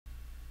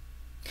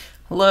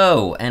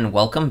Hello and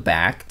welcome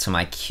back to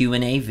my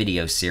Q&A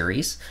video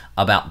series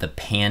about the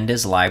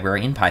pandas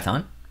library in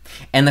Python.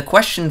 And the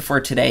question for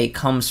today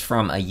comes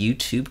from a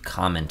YouTube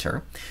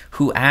commenter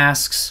who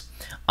asks,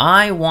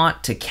 I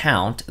want to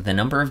count the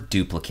number of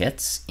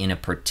duplicates in a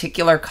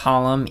particular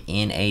column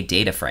in a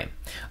data frame.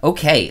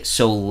 Okay,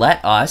 so let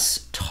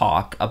us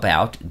talk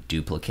about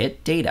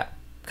duplicate data.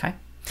 Okay,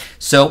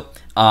 so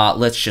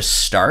let's just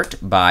start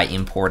by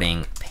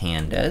importing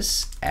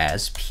pandas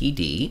as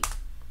PD.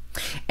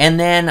 And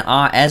then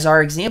as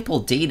our example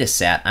data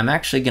set, I'm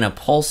actually going to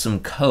pull some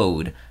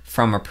code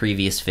from a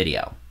previous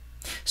video.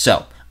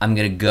 So I'm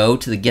going to go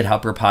to the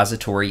GitHub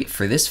repository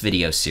for this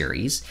video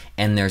series,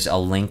 and there's a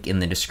link in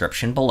the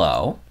description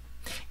below.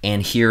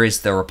 And here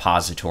is the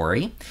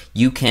repository.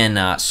 You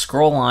can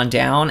scroll on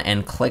down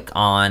and click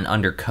on,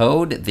 under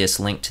code, this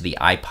link to the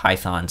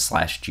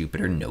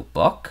IPython/Jupyter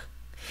notebook.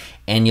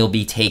 And you'll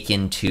be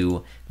taken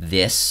to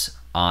this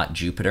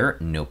Jupyter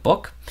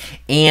notebook.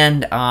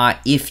 And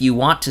if you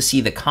want to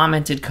see the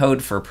commented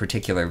code for a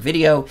particular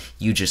video,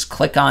 you just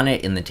click on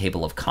it in the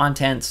table of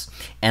contents.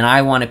 And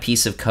I want a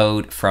piece of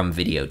code from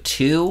video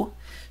 2.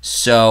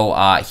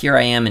 So here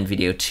I am in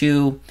video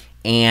 2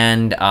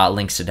 and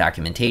links to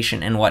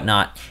documentation and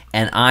whatnot.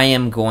 And I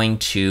am going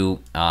to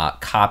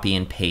copy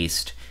and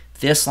paste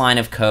this line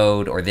of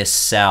code, or this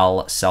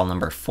cell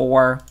number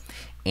 4,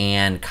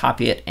 and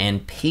copy it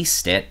and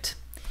paste it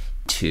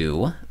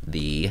to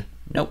the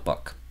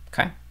notebook.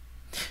 Okay,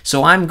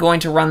 so I'm going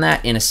to run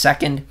that in a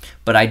second,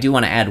 but I do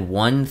want to add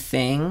one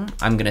thing.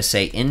 I'm going to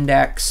say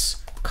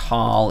index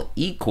call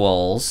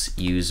equals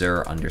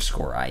user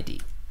underscore ID.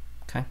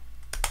 Okay,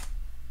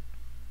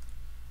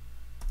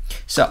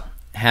 so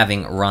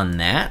having run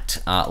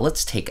that,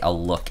 let's take a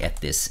look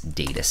at this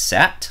data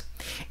set.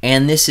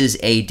 And this is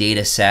a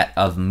data set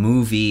of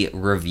movie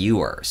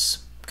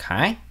reviewers.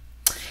 Okay,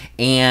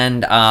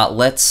 and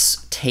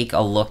let's take a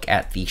look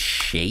at the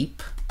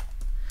shape.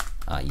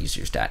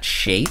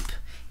 Users.shape,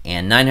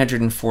 and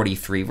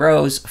 943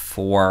 rows,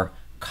 4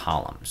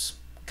 columns.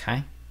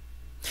 Okay,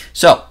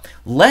 so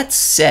let's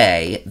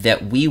say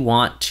that we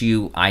want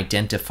to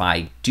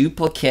identify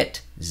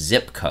duplicate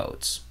zip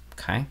codes.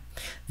 Okay,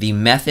 the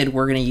method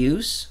we're going to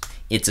use,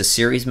 it's a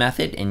series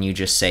method, and you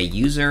just say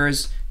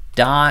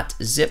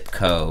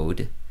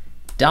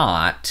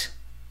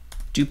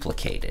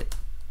users.zipcode.duplicated.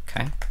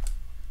 Okay,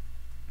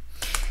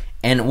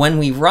 and when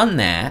we run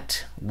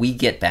that, we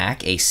get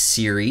back a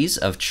series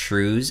of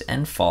trues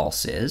and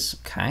falses,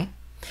 okay?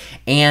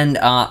 And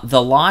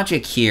the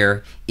logic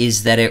here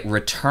is that it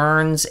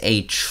returns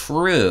a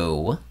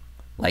true,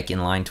 like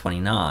in line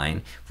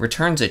 29,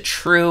 returns a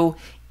true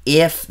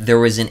if there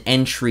was an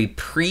entry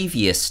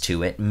previous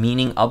to it,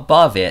 meaning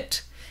above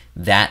it,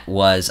 that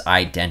was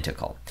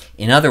identical.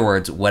 In other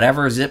words,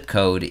 whatever zip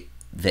code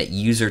that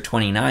user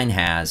 29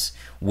 has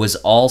was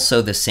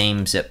also the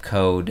same zip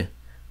code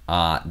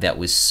that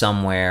was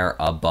somewhere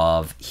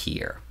above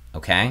here.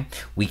 Okay,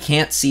 we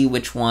can't see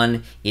which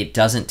one, it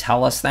doesn't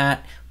tell us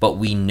that, but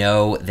we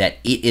know that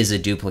it is a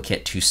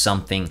duplicate to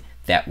something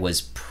that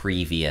was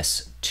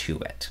previous to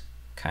it.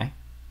 Okay,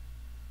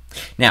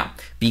 now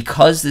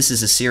because this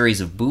is a series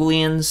of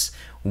booleans,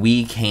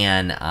 we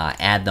can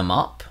add them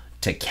up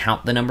to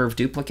count the number of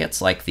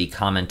duplicates like the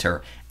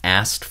commenter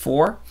asked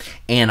for,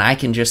 and I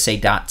can just say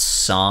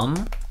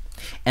 .sum.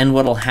 And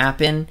what will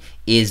happen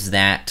is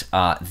that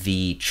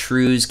the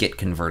trues get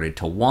converted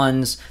to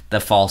ones, the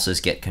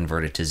falses get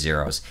converted to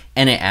zeros,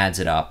 and it adds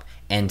it up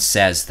and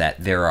says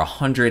that there are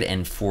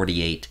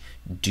 148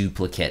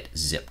 duplicate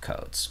zip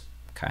codes.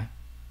 Okay.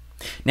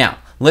 Now,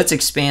 let's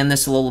expand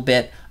this a little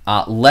bit.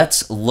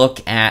 Let's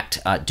look at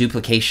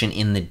duplication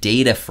in the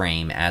data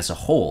frame as a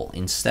whole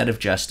instead of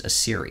just a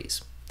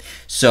series.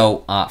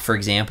 So, for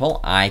example,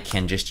 I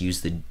can just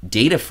use the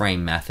data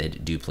frame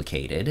method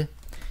duplicated,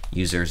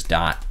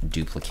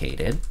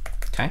 users.duplicated,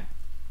 okay?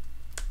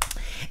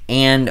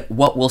 And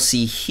what we'll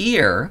see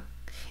here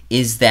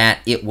is that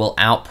it will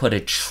output a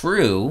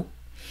true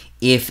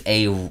if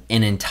an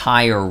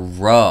entire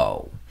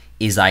row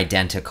is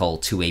identical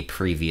to a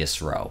previous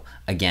row,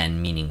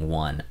 again, meaning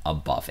one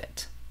above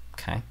it,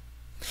 okay?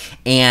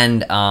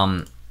 And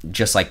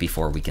just like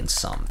before, we can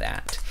sum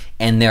that.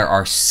 And there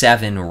are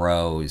 7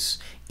 rows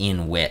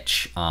in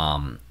which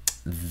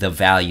the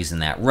values in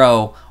that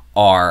row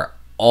are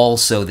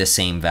also the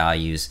same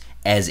values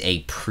as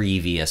a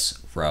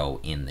previous row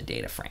in the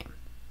data frame.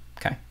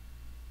 Okay.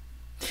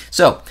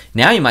 So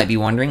now you might be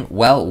wondering,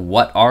 well,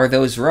 what are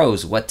those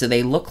rows? What do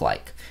they look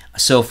like?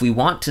 So if we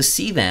want to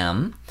see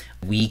them,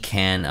 we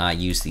can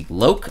use the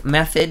loc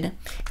method,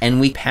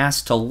 and we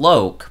pass to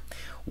loc,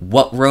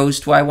 what rows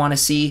do I want to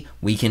see?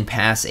 We can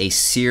pass a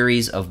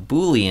series of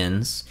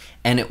booleans,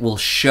 and it will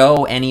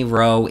show any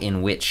row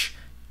in which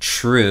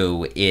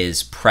true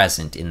is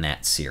present in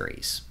that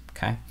series.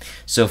 Okay,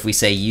 so if we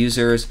say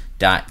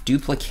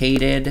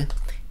users.duplicated,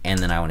 and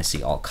then I want to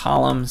see all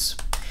columns,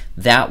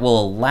 that will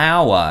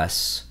allow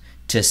us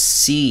to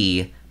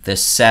see the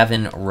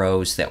 7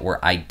 rows that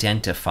were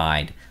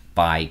identified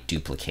by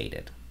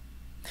duplicated.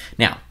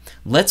 Now,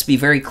 let's be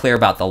very clear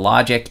about the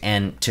logic,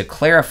 and to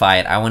clarify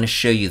it, I want to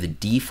show you the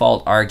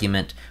default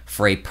argument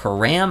for a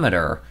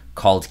parameter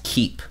called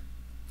keep.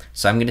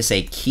 So I'm going to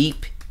say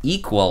keep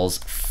equals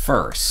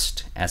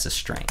first as a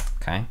string,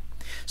 okay?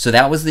 So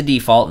that was the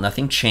default,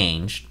 nothing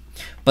changed.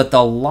 But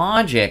the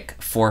logic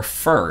for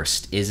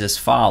first is as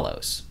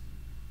follows.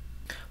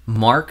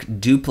 Mark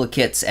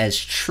duplicates as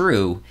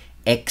true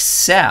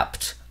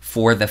except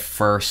for the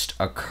first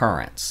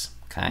occurrence,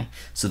 okay?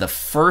 So the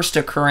first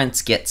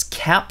occurrence gets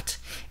kept,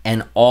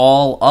 and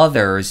all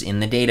others in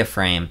the data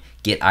frame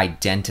get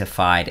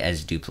identified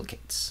as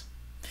duplicates.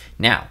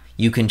 Now,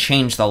 you can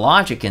change the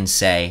logic and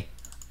say,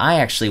 I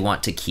actually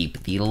want to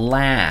keep the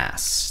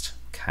last,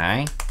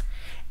 okay?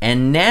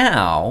 And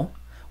now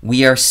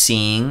we are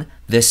seeing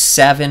the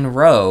 7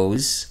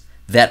 rows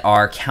that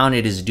are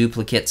counted as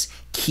duplicates,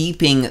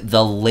 keeping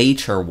the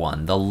later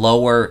one, the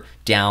lower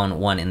down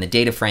one in the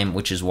data frame,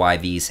 which is why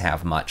these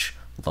have much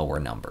lower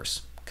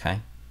numbers,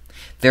 okay?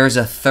 There's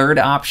a third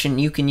option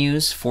you can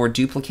use for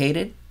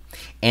duplicated,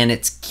 and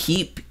it's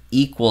keep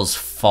equals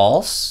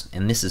false,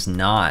 and this is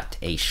not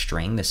a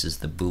string, this is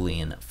the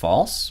Boolean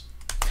false.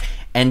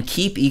 And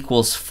keep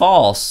equals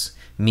false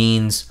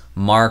means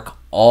mark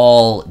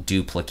all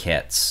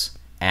duplicates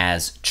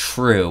as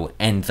true,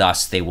 and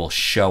thus they will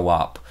show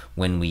up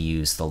when we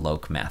use the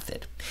loc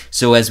method.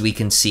 So as we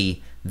can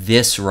see,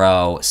 this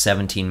row,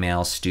 17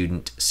 male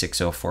student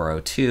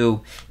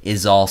 60402,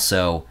 is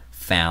also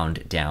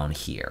found down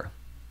here,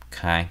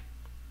 okay?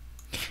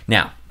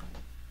 Now,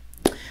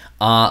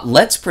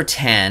 let's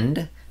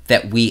pretend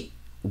that we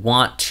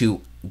want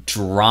to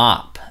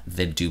drop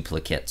the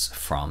duplicates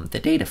from the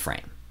data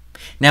frame.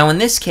 Now, in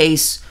this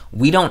case,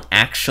 we don't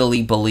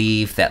actually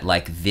believe that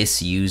like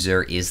this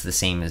user is the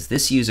same as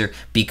this user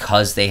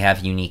because they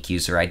have unique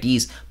user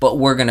IDs, but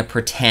we're going to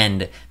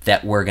pretend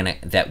that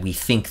we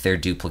think they're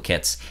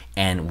duplicates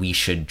and we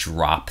should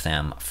drop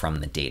them from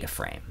the data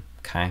frame,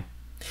 okay?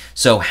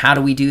 So how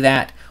do we do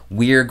that?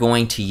 We're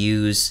going to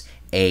use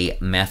a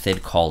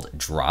method called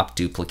drop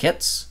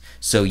duplicates.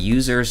 So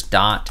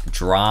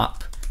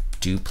users.drop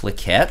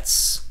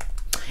duplicates,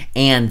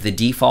 and the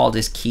default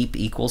is keep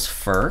equals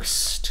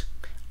first.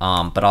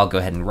 But I'll go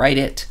ahead and write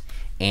it,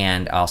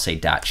 and I'll say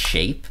dot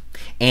shape.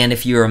 And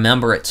if you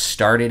remember, it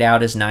started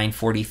out as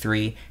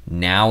 943,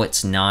 now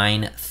it's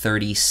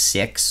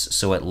 936,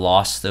 so it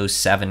lost those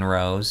 7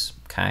 rows,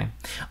 okay?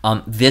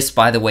 This,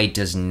 by the way,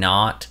 does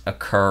not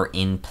occur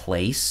in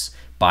place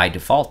by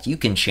default. You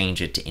can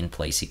change it to in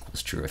place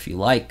equals true if you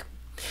like.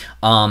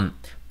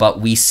 But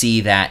we see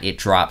that it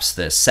drops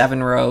the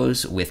 7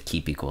 rows with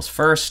keep equals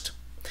first.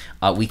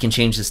 We can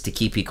change this to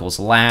keep equals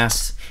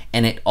last,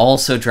 and it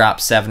also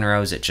drops 7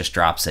 rows. It just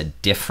drops a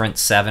different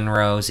 7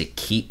 rows. It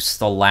keeps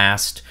the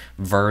last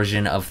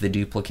version of the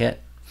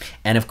duplicate.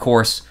 And of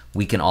course,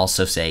 we can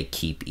also say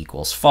keep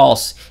equals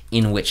false,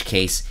 in which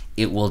case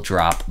it will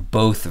drop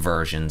both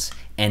versions,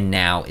 and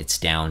now it's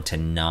down to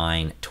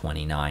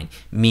 929,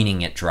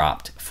 meaning it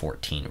dropped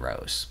 14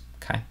 rows,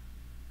 okay?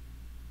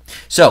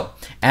 So,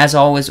 as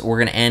always, we're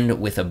gonna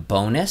end with a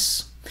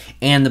bonus,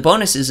 and the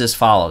bonus is as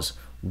follows.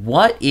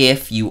 What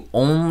if you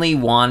only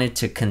wanted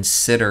to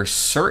consider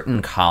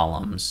certain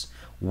columns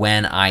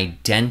when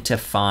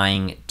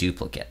identifying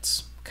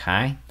duplicates,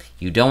 okay?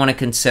 You don't want to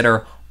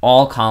consider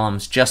all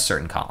columns, just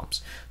certain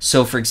columns.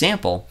 So for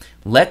example,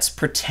 let's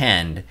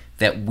pretend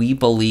that we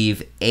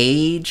believe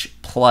age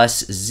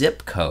plus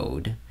zip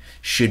code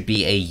should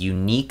be a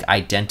unique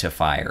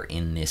identifier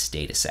in this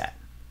data set,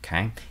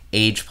 okay?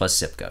 Age plus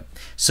zip code.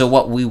 So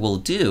what we will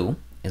do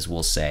is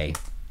we'll say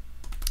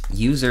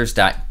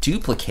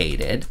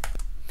users.duplicated,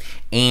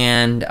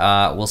 and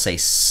we'll say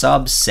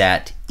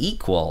subset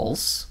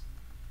equals,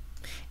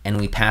 and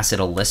we pass it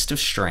a list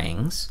of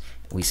strings.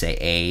 We say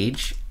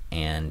age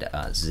and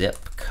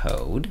zip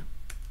code,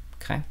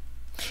 okay?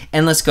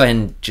 And let's go ahead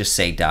and just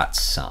say dot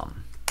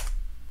sum,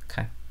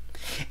 okay?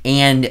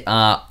 And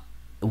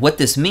what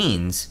this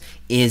means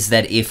is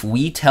that if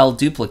we tell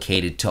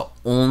duplicated to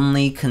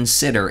only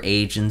consider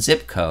age and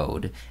zip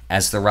code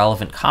as the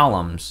relevant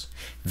columns,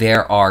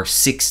 there are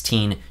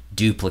 16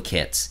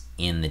 duplicates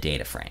in the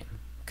data frame.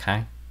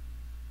 Okay.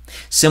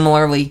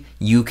 Similarly,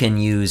 you can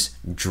use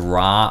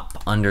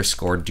drop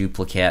underscore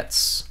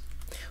duplicates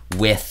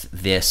with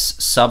this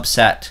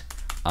subset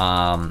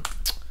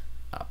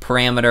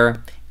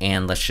parameter,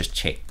 and let's just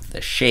check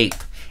the shape,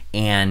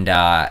 and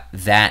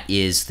that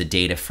is the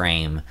data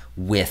frame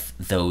with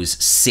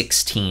those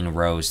 16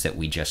 rows that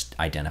we just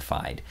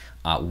identified,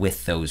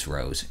 with those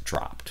rows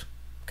dropped.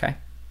 Okay.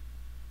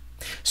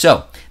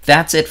 So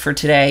that's it for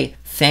today.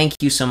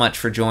 Thank you so much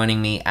for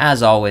joining me.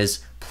 As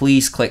always,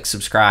 please click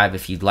subscribe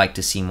if you'd like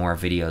to see more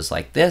videos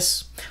like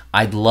this.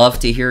 I'd love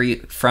to hear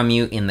from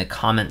you in the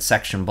comment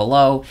section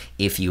below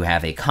if you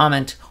have a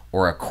comment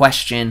or a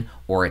question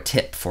or a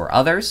tip for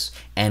others,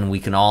 and we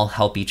can all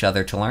help each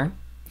other to learn.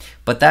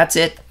 But that's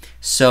it.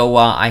 So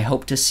I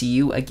hope to see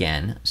you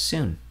again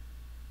soon.